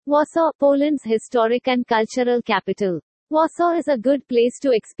Warsaw, Poland's historic and cultural capital. Warsaw is a good place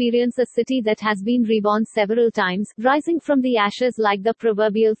to experience a city that has been reborn several times, rising from the ashes like the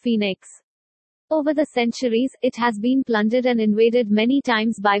proverbial phoenix. Over the centuries, it has been plundered and invaded many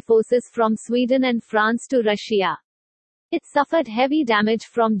times by forces from Sweden and France to Russia. It suffered heavy damage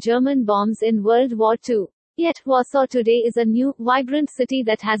from German bombs in World War II. Yet, Warsaw today is a new, vibrant city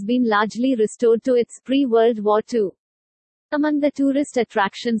that has been largely restored to its pre-World War II. Among the tourist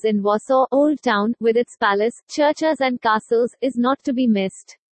attractions in Warsaw, Old Town, with its palace, churches and castles, is not to be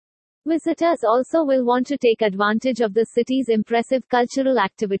missed. Visitors also will want to take advantage of the city's impressive cultural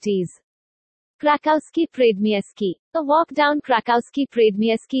activities. Krakowski Przedmieście. A walk down Krakowski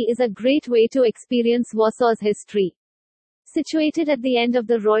Przedmieście is a great way to experience Warsaw's history. Situated at the end of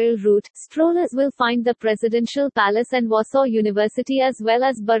the royal route, strollers will find the Presidential Palace and Warsaw University as well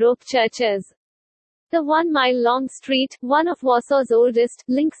as Baroque churches. The 1-mile-long street, one of Warsaw's oldest,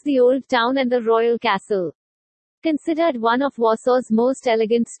 links the Old Town and the Royal Castle. Considered one of Warsaw's most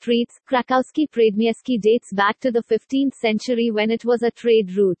elegant streets, Krakowski Przedmieście dates back to the 15th century when it was a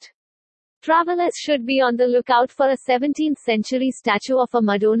trade route. Travelers should be on the lookout for a 17th-century statue of a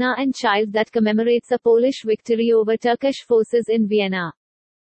Madonna and Child that commemorates a Polish victory over Turkish forces in Vienna.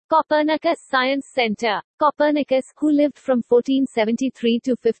 Copernicus Science Center. Copernicus, who lived from 1473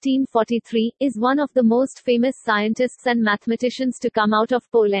 to 1543, is one of the most famous scientists and mathematicians to come out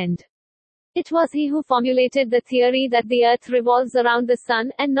of Poland. It was he who formulated the theory that the Earth revolves around the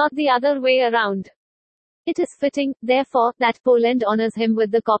Sun, and not the other way around. It is fitting, therefore, that Poland honors him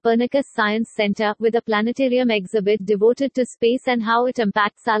with the Copernicus Science Center, with a planetarium exhibit devoted to space and how it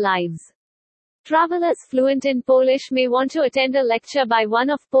impacts our lives. Travelers fluent in Polish may want to attend a lecture by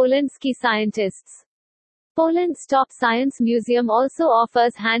one of Poland's key scientists. Poland's top science museum also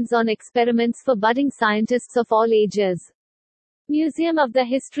offers hands-on experiments for budding scientists of all ages. Museum of the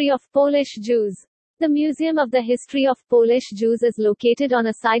History of Polish Jews. The Museum of the History of Polish Jews is located on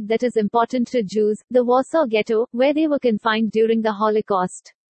a site that is important to Jews, the Warsaw Ghetto, where they were confined during the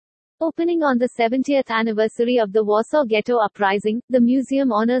Holocaust. Opening on the 70th anniversary of the Warsaw Ghetto Uprising, the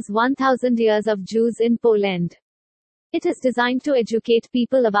museum honors 1,000 years of Jews in Poland. It is designed to educate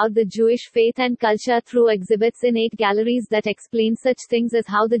people about the Jewish faith and culture through exhibits in 8 galleries that explain such things as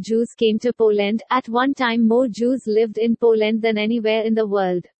how the Jews came to Poland. At one time, more Jews lived in Poland than anywhere in the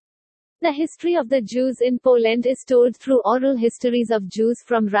world. The history of the Jews in Poland is told through oral histories of Jews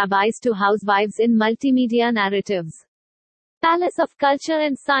from rabbis to housewives in multimedia narratives. Palace of Culture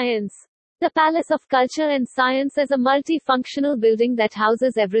and Science. The Palace of Culture and Science is a multifunctional building that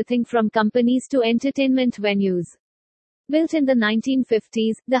houses everything from companies to entertainment venues. Built in the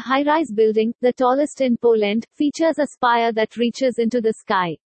 1950s, the high-rise building, the tallest in Poland, features a spire that reaches into the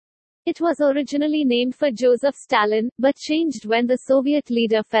sky. It was originally named for Joseph Stalin, but changed when the Soviet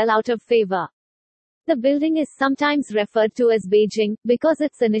leader fell out of favor. The building is sometimes referred to as Beijing, because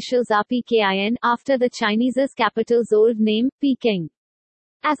its initials are PKIN, after the Chinese's capital's old name, Peking.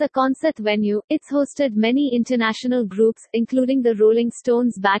 As a concert venue, it's hosted many international groups, including the Rolling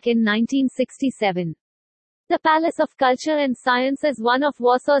Stones back in 1967. The Palace of Culture and Science is one of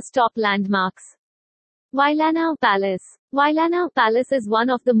Warsaw's top landmarks. Wilanów Palace. Wilanów Palace is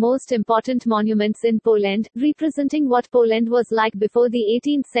one of the most important monuments in Poland, representing what Poland was like before the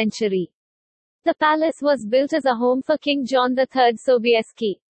 18th century. The palace was built as a home for King John III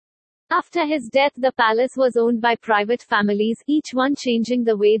Sobieski. After his death, the palace was owned by private families, each one changing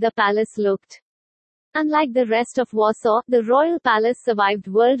the way the palace looked. Unlike the rest of Warsaw, the royal palace survived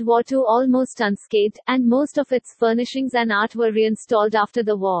World War II almost unscathed, and most of its furnishings and art were reinstalled after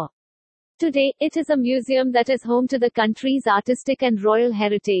the war. Today, it is a museum that is home to the country's artistic and royal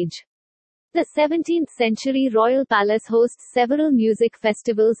heritage. The 17th-century royal palace hosts several music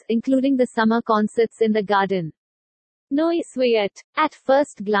festivals, including the summer concerts in the garden. Nowy Świat. At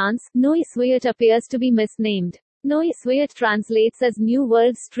first glance, Nowy Świat appears to be misnamed. Nowy Świat translates as New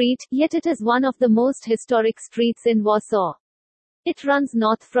World Street, yet it is one of the most historic streets in Warsaw. It runs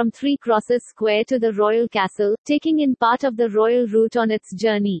north from Three Crosses Square to the Royal Castle, taking in part of the royal route on its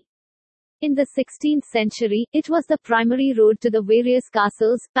journey. In the 16th century, it was the primary road to the various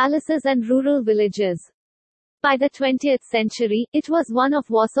castles, palaces and rural villages. By the 20th century, it was one of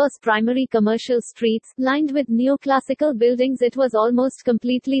Warsaw's primary commercial streets, lined with neoclassical buildings. It was almost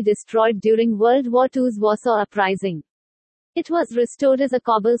completely destroyed during World War II's Warsaw Uprising. It was restored as a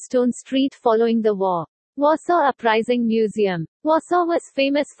cobblestone street following the war. Warsaw Uprising Museum. Warsaw was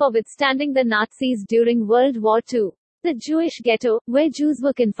famous for withstanding the Nazis during World War II. The Jewish ghetto, where Jews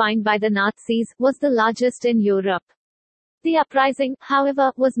were confined by the Nazis, was the largest in Europe. The uprising,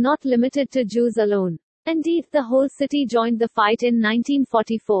 however, was not limited to Jews alone. Indeed, the whole city joined the fight in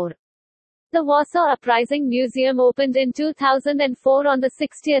 1944. The Warsaw Uprising Museum opened in 2004 on the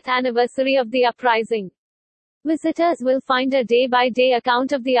 60th anniversary of the uprising. Visitors will find a day-by-day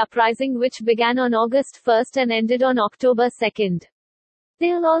account of the uprising which began on August 1 and ended on October 2.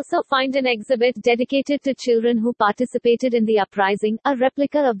 They'll also find an exhibit dedicated to children who participated in the uprising, a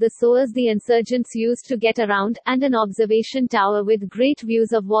replica of the sewers the insurgents used to get around, and an observation tower with great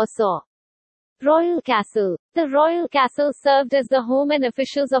views of Warsaw. Royal Castle. The Royal Castle served as the home and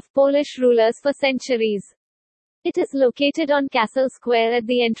officials of Polish rulers for centuries. It is located on Castle Square at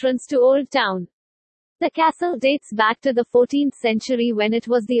the entrance to Old Town. The castle dates back to the 14th century when it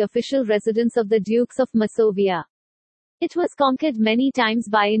was the official residence of the Dukes of Masovia. It was conquered many times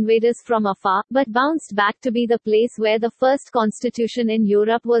by invaders from afar, but bounced back to be the place where the first constitution in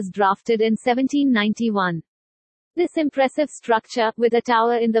Europe was drafted in 1791. This impressive structure, with a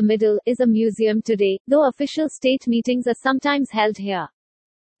tower in the middle, is a museum today, though official state meetings are sometimes held here.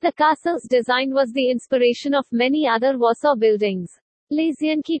 The castle's design was the inspiration of many other Warsaw buildings.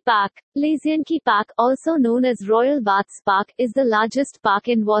 Lasienki Park. Lasienki Park, also known as Royal Baths Park, is the largest park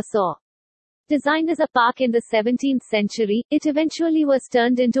in Warsaw. Designed as a park in the 17th century, it eventually was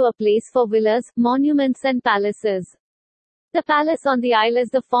turned into a place for villas, monuments and palaces. The palace on the Isle is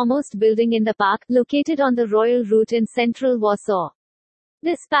the foremost building in the park, located on the Royal Route in central Warsaw.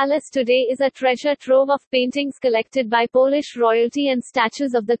 This palace today is a treasure trove of paintings collected by Polish royalty and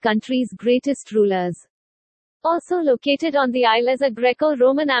statues of the country's greatest rulers. Also located on the Isle is a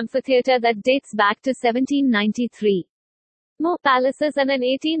Greco-Roman amphitheatre that dates back to 1793. More palaces and an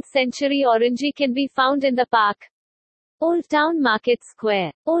 18th-century orangery can be found in the park. Old Town Market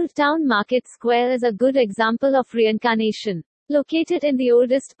Square. Old Town Market Square is a good example of reincarnation. Located in the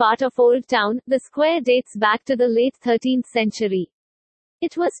oldest part of Old Town, the square dates back to the late 13th century.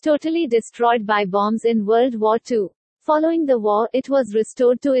 It was totally destroyed by bombs in World War II. Following the war, it was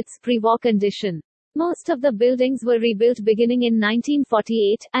restored to its pre-war condition. Most of the buildings were rebuilt beginning in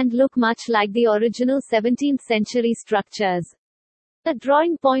 1948, and look much like the original 17th-century structures. The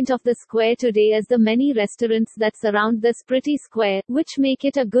drawing point of the square today is the many restaurants that surround this pretty square, which make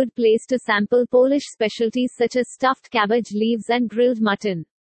it a good place to sample Polish specialties such as stuffed cabbage leaves and grilled mutton.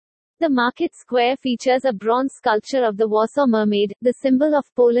 The market square features a bronze sculpture of the Warsaw Mermaid, the symbol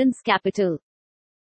of Poland's capital.